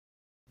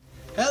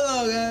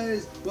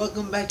guys,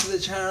 welcome back to the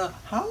channel.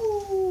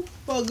 How?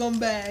 Welcome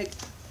back,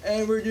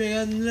 and we're doing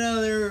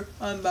another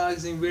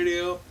unboxing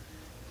video.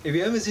 If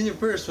you haven't seen the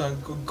first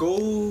one,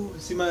 go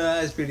see my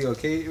last video,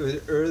 okay? It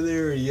was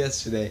earlier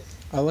yesterday.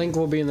 A link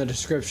will be in the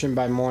description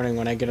by morning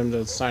when I get him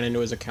to sign into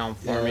his account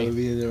for me. It'll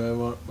be in there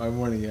by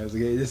morning, guys.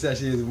 Okay, this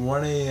actually is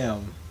 1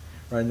 a.m.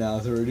 right now,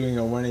 so we're doing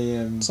a 1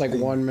 a.m. It's like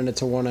 1 minute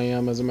to 1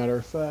 a.m. as a matter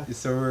of fact.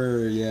 So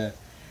yeah.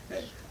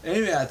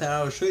 Anyway, I thought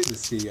I would show you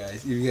this to you guys.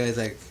 If you guys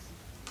like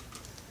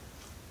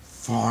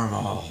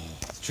Farmall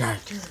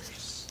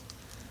tractors,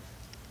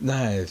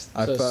 knives.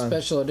 It's a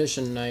special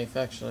edition knife,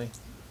 actually.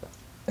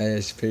 That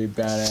is pretty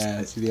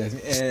badass, if you ask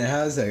me. And it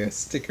has like a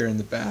sticker in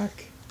the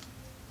back.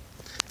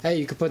 Hey,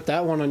 you could put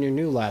that one on your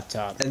new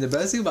laptop. And the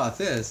best thing about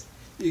this,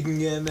 you can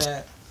get them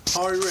at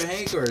Hardware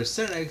Hank or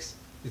Cenex,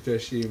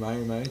 especially in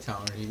my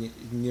town. You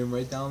can get them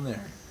right down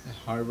there at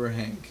Hardware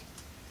Hank.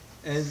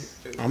 And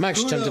I'm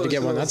actually tempted to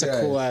get one. That's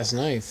a cool ass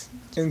knife.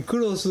 And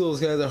kudos to those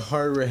guys at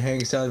Hardware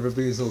Hank for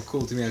being so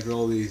cool to me after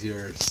all these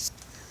years.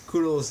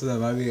 Kudos to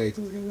them. I'd be like,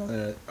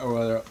 or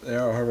whether they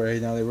are Hardware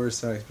Hank now, they were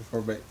Cenex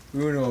before, but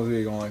who knows what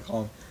we're going to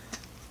call them.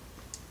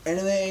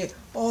 Anyway,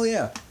 oh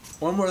yeah,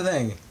 one more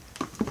thing.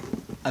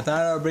 I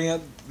thought I would bring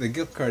up the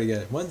gift card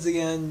again. Once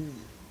again,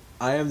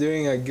 I am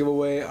doing a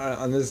giveaway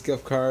on this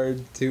gift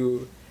card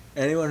to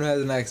anyone who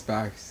has an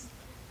Xbox.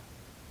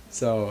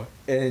 So,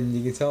 and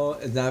you can tell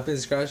it's not been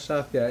scratched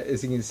off yet,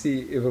 as you can see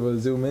if it will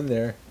zoom in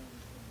there.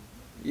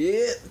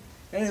 Yeah.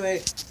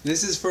 Anyway,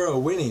 this is for a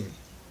winning.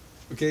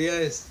 Okay,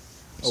 guys.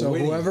 So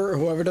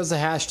whoever does the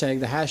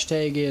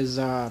hashtag is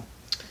I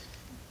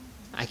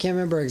can't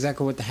remember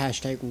exactly what the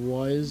hashtag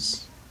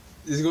was.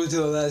 Just go to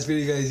the last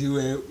video, guys. You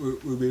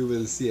will be able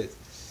to see it.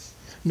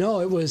 No,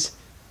 it was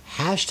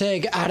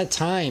hashtag out of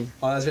time.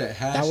 Oh, that's right.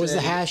 Hashtag that was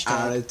the hashtag.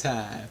 Out of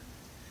time.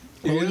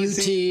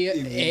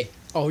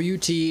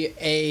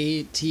 OUTATIME,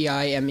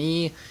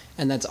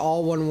 and that's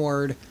all one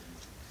word.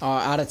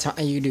 Out of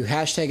time. You do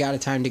hashtag out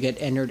of time to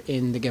get entered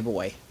in the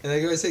giveaway. And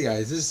like I say,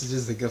 guys, this is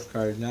just a gift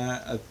card.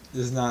 This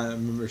is not a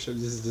membership.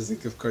 This is just a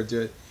gift card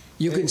to it.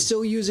 You can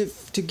still use it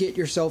to get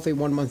yourself a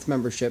 1 month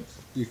membership.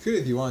 You could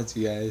if you want to,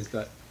 guys,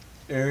 but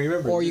and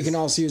remember. Or you can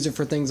also use it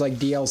for things like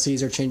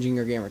DLCs or changing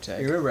your gamer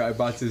tag. Remember, I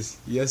bought this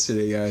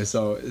yesterday, guys,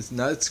 so it's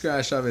not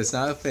scratched up. It's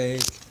not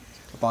fake.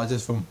 I bought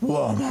this from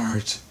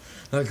Walmart.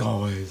 Like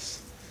always.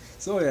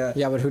 So yeah.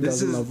 Yeah, but who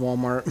doesn't love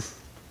Walmart?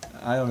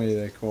 I don't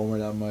really like Walmart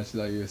that much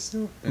like I used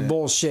to. Yeah.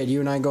 Bullshit. You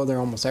and I go there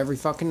almost every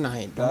fucking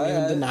night. Don't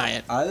even deny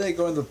it. I like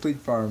going to Fleet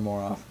Farm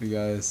more often,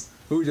 guys.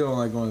 Who don't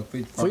like going to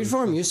Fleet Farm? Fleet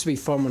Farm used to be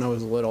fun when I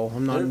was little.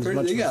 I'm not as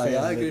much of a fan.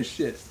 I like good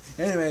shit.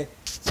 Anyway,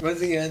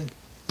 once again,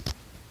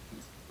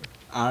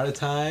 out of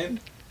time.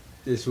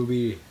 This will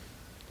be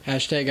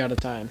hashtag out of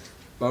time.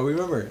 But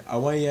remember, I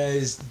want you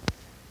guys to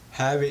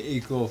have an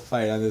equal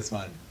fight on this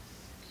one.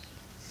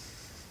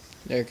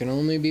 There can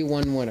only be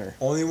one winner.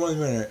 Only one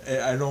winner.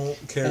 I don't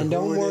care. And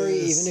don't worry,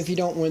 even if you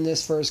don't win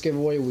this first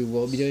giveaway, we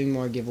will be doing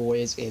more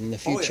giveaways in the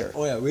future.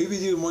 Oh yeah, we'll be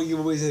doing more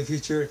giveaways in the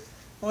future.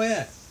 Oh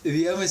yeah. If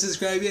you haven't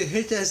subscribed yet,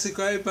 hit that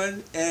subscribe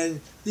button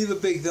and leave a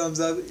big thumbs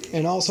up.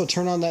 And also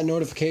turn on that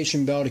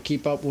notification bell to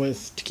keep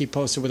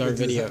posted with our his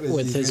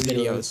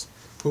videos.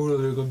 Who knows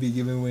we're gonna be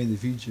giving away in the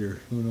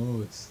future? Who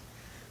knows?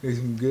 There's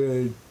some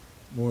good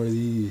more of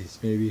these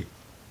maybe.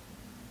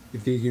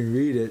 If you can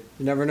read it.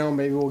 You never know,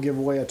 maybe we'll give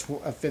away a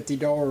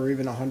 $50 or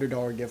even a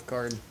 $100 gift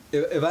card.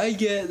 If I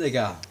get like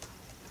I'll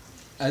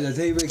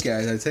tell you what,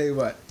 guys,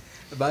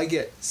 if I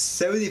get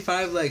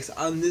 75 likes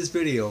on this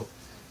video,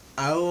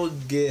 I will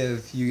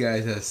give you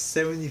guys a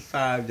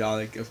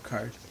 $75 gift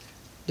card.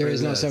 There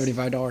is no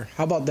 $75.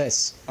 How about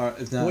this?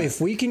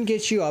 If we can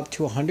get you up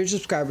to 100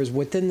 subscribers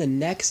within the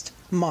next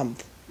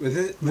month,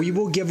 we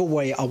will give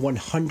away a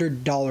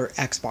 $100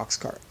 Xbox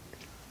card.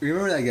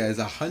 Remember that, guys.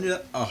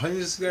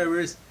 100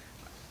 subscribers.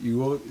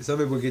 Some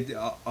people get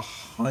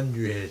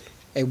 100.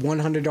 A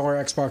 $100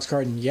 Xbox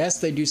card. And yes,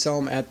 they do sell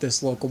them at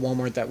this local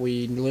Walmart that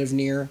we live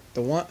near.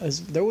 There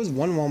was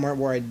one Walmart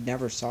where I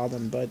never saw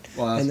them, but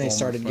then they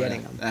started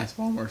getting them. That's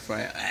Walmart for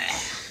you.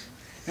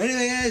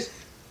 Anyway, guys,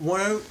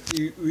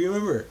 you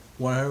remember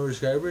 100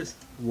 subscribers,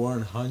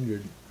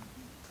 100.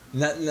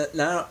 Not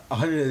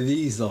 100 of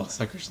these little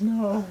suckers.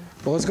 No.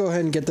 Well, let's go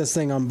ahead and get this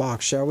thing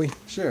unboxed, shall we?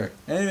 Sure.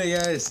 Anyway,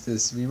 guys,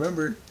 just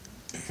remember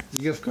the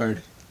gift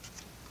card.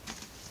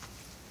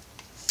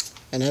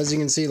 And as you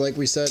can see, like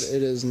we said,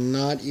 it is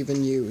not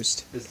even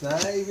used. It's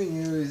not even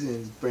used, and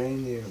it's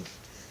brand new.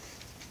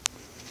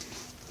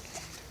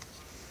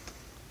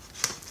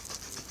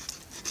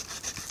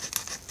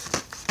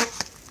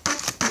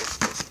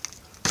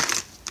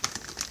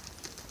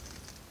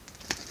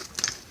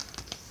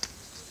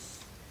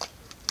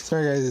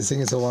 Sorry guys, it's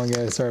taking so long,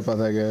 guys. Sorry about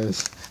that,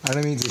 guys. I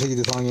don't mean to take it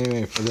this long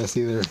anyway for this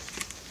either.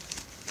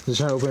 Just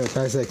trying to open it as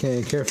fast as I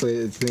can,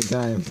 carefully at the same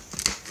time.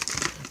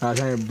 I'm not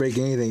trying to break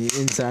anything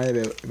inside of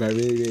it if I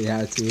really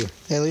had to.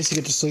 Hey, at least you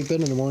get to sleep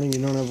in the morning.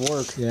 You don't have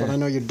work. Yeah. But I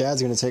know your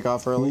dad's going to take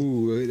off early.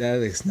 Ooh, that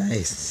looks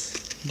nice.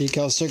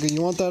 Decal sticker.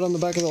 You want that on the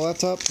back of the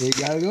laptop? You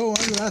gotta go on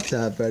the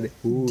laptop, buddy.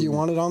 Ooh. Do you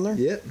want it on there?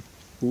 Yep.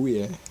 Ooh,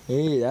 yeah.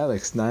 Hey, that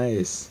looks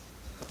nice.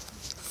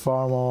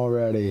 farm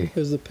already.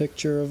 Here's the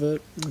picture of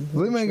it.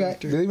 Believe me,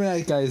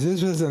 guys,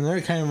 this was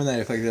another kind of a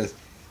knife like this.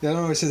 The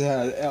other one just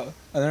had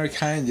another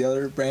kind, the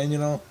other brand, you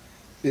know.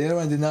 The other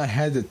one did not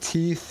have the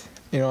teeth.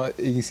 You know,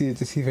 you can see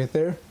the teeth right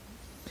there.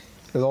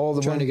 It was all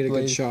the trying one to get blade.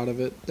 A good shot of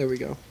it. There we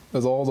go. It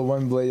was all the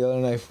one blade the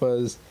other knife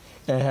was,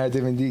 and it had a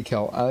different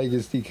decal. I like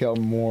this decal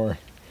more.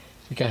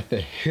 You got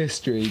the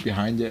history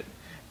behind it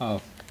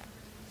of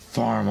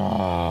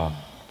Farmall.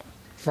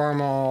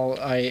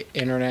 Farmall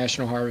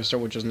International Harvester,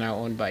 which is now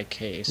owned by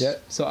Case. Yeah,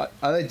 so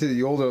I like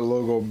the older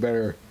logo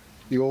better.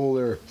 The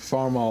older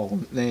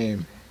Farmall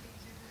name.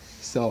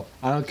 So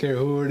I don't care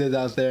who it is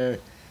out there,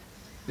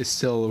 it's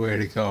still the way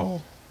to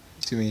go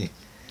to me.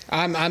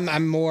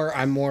 I'm more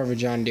of a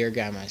John Deere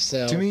guy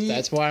myself. To me,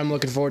 that's why I'm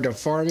looking forward to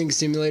Farming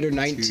Simulator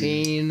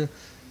 19.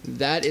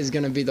 That is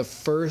going to be the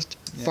first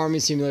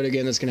farming simulator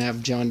game that's going to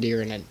have John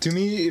Deere in it. To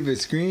me, if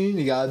it's green,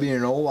 you got to be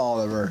an old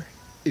Oliver.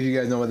 If you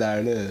guys know what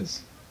that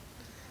is.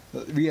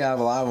 We have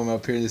a lot of them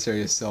up here in this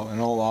area still. An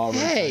old Oliver.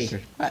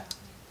 Hey!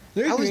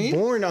 I was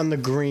born on the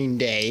green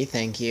day,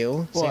 thank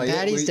you. St.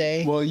 Patty's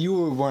Day. Well, you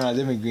were born on a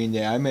different green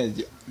day. I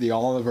meant the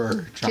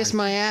Oliver tractor. Kiss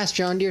my ass,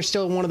 John Deere's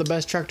still one of the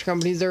best tractor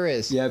companies there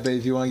is. Yeah, but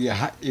if you want to get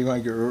hot, you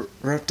want to get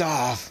ripped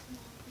off.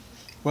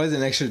 What is it,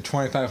 an extra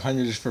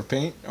 $2,500 just for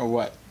paint, or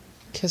what?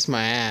 Kiss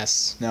my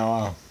ass.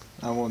 No,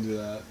 I won't do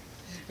that.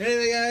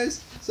 Anyway,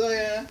 guys, so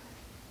yeah.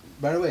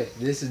 By the way,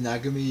 this is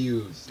not going to be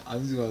used.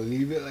 I'm just going to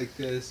leave it like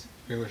this,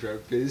 pretty much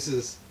right. This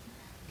is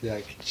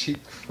like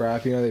cheap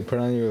crap, you know, they put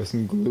on you with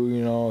some glue,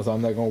 you know, so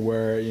I'm not going to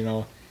wear it, you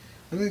know.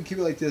 I'm going to keep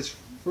it like this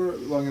for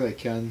as long as I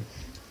can.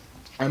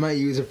 I might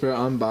use it for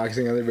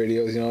unboxing other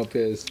videos, you know,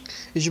 because...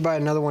 You should buy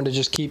another one to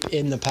just keep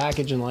in the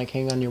package and, like,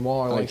 hang on your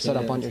wall or, like, set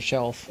up on your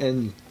shelf.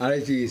 And I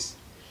like these.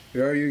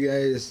 If are you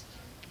guys,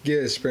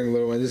 get a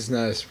spring-loaded one. This is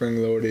not a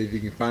spring-loaded if you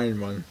can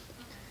find one.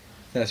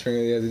 Not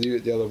spring-loaded, you have to do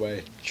it the other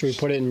way. Should we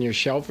put it in your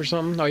shelf or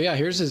something? Oh, yeah,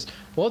 here's his...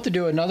 We'll have to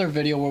do another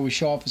video where we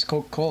show off his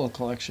Coca-Cola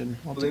collection.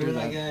 We'll Believe it or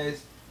not,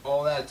 guys,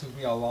 all that took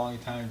me a long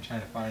time trying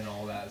to find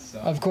all that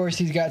stuff. Of course,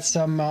 he's got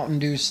some Mountain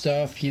Dew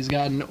stuff. He's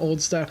got an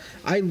old stuff.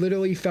 I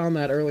literally found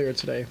that earlier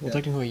today. Well,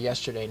 technically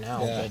yesterday now,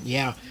 but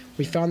yeah.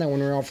 We found that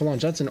when we were out for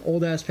lunch. That's an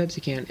old-ass Pepsi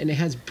can, and it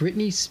has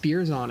Britney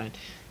Spears on it.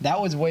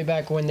 That was way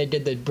back when they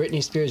did the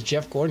Britney Spears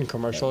Jeff Gordon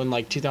commercial in,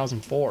 like,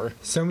 2004.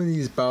 Some of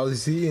these bottles you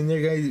see in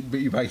there, guys,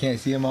 but you probably can't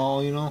see them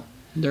all, you know?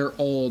 They're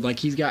old. Like,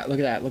 he's got... Look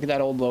at that. Look at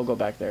that old logo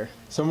back there.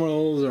 Some of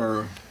those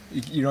are...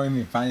 You don't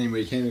even find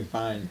anybody. You can't even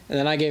find. And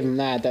then I gave him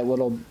that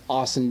little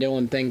Austin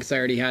Dillon thing because I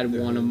already had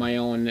one of my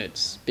own.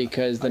 It's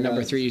because the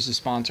number 3 used to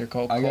sponsor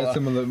Coca-Cola. I got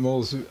some of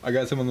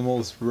the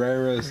most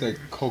rarest like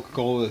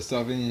Coca-Cola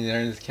stuff in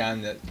there in this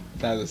cabinet.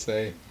 Sad to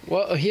say.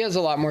 Well, he has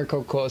a lot more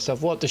Coca-Cola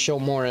stuff. We'll have to show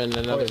more in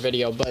another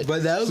video, but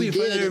that would be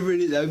fun.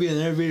 That would be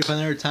another video for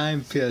another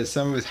time because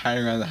some of it's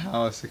hiding around the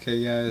house.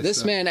 Okay, guys.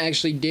 This man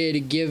actually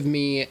did give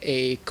me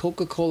a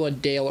Coca-Cola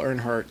Dale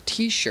Earnhardt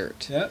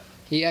T-shirt. Yep.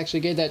 He actually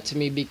gave that to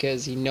me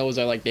because he knows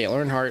I like Dale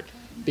Earnhardt,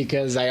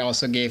 because I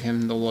also gave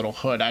him the little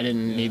hood. I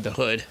didn't need the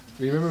hood.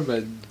 Remember,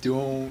 but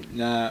do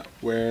not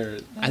wear...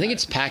 I think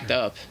it's packed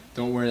up.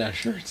 Don't wear that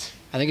shirt.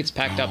 I think it's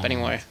packed up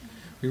anyway.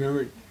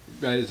 Remember,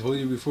 I told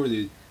you before,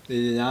 dude, they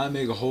did not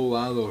make a whole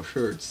lot of those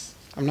shirts.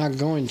 I'm not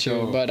going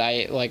to, but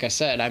like I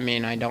said, I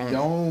mean, I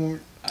don't...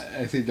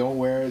 I say don't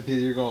wear it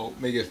because you're going to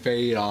make it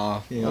fade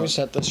off. You know? I'll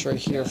set this right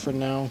here for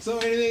now. So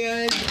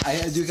anyway, guys,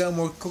 I do got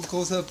more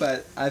Coca-Cola stuff,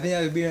 but I think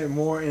I'll be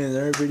more in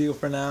another video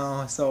for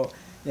now. So,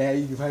 yeah,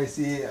 you can probably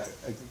see a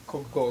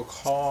Coca-Cola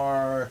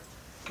car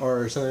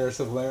or some other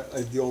stuff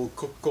like the old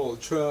Coca-Cola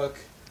truck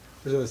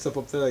or some stuff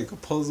up there like a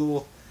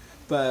puzzle.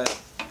 But,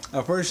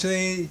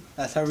 unfortunately,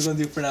 that's how we're going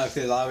to do for now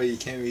because a lot of it you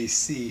can't really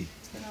see.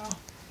 You know?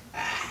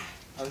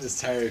 I'm just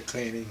tired of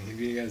cleaning, if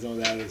you guys know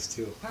what that is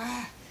too.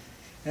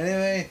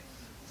 Anyway...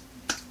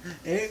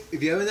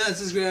 If you haven't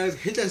subscribed,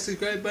 hit that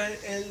subscribe button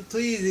and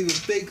please leave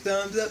a big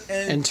thumbs up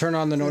and turn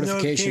on the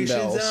notification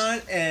bells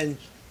on and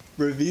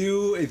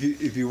review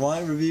if you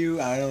want review.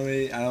 I don't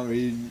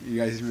read you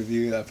guys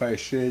review. I probably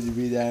should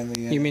read that in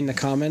the end. You mean the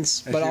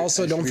comments? But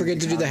also don't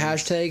forget to do the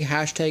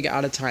hashtag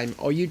out of time.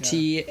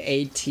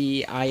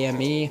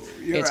 OUTATIME.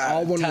 It's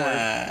all one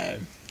word.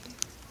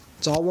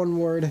 It's all one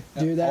word.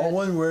 Do that. All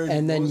one word.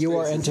 And then you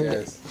are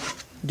entered.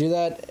 Do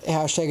that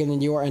hashtag, and then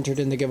you are entered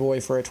in the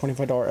giveaway for a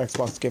 $25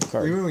 Xbox gift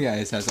card. Remember,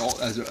 guys,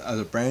 as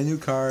a brand new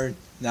card,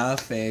 not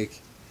a fake,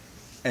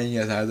 and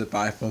you guys have to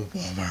buy from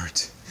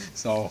Walmart.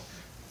 So,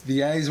 if you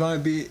guys want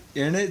to be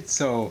in it,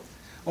 oh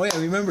yeah,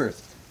 remember,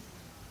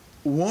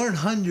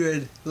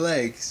 100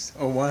 likes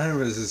or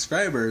 100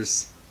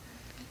 subscribers.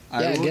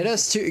 Yeah,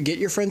 get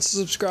your friends to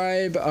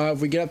subscribe. If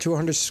we get up to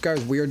 100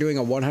 subscribers, we are doing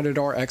a $100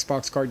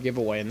 Xbox card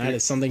giveaway, and that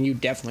is something you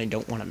definitely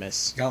don't want to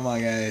miss. Come on,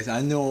 guys!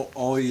 I know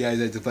all you guys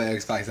like to play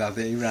Xbox out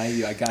there. Even I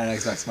do. I got an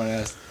Xbox One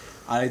S.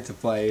 I like to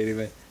play it.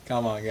 Even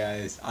come on,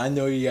 guys! I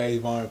know you guys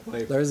want to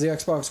play. There's the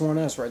Xbox One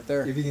S right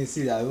there. If you can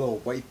see that little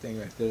white thing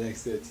right there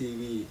next to the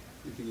TV,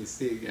 if you can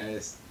see it,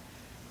 guys.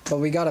 But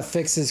we gotta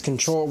fix his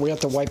control. We have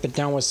to wipe it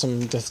down with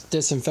some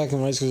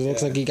disinfectant wipes because it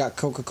looks like he got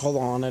Coca-Cola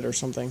on it or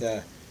something.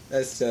 Yeah.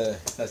 That's the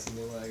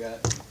new one I got.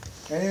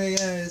 Anyway,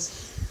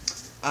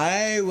 guys,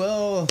 I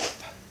will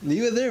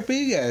leave it there for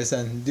you guys.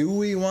 And do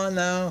we want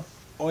now?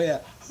 Oh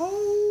yeah.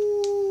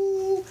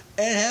 Oh,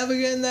 and have a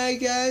good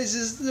night, guys.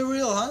 This is the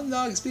Real Hot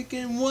Dog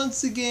speaking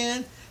once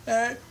again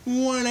at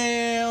 1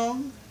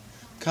 a.m.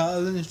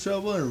 Causing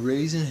trouble and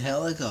raising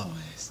hell like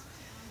always.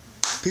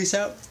 Peace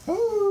out.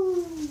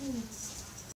 Oh.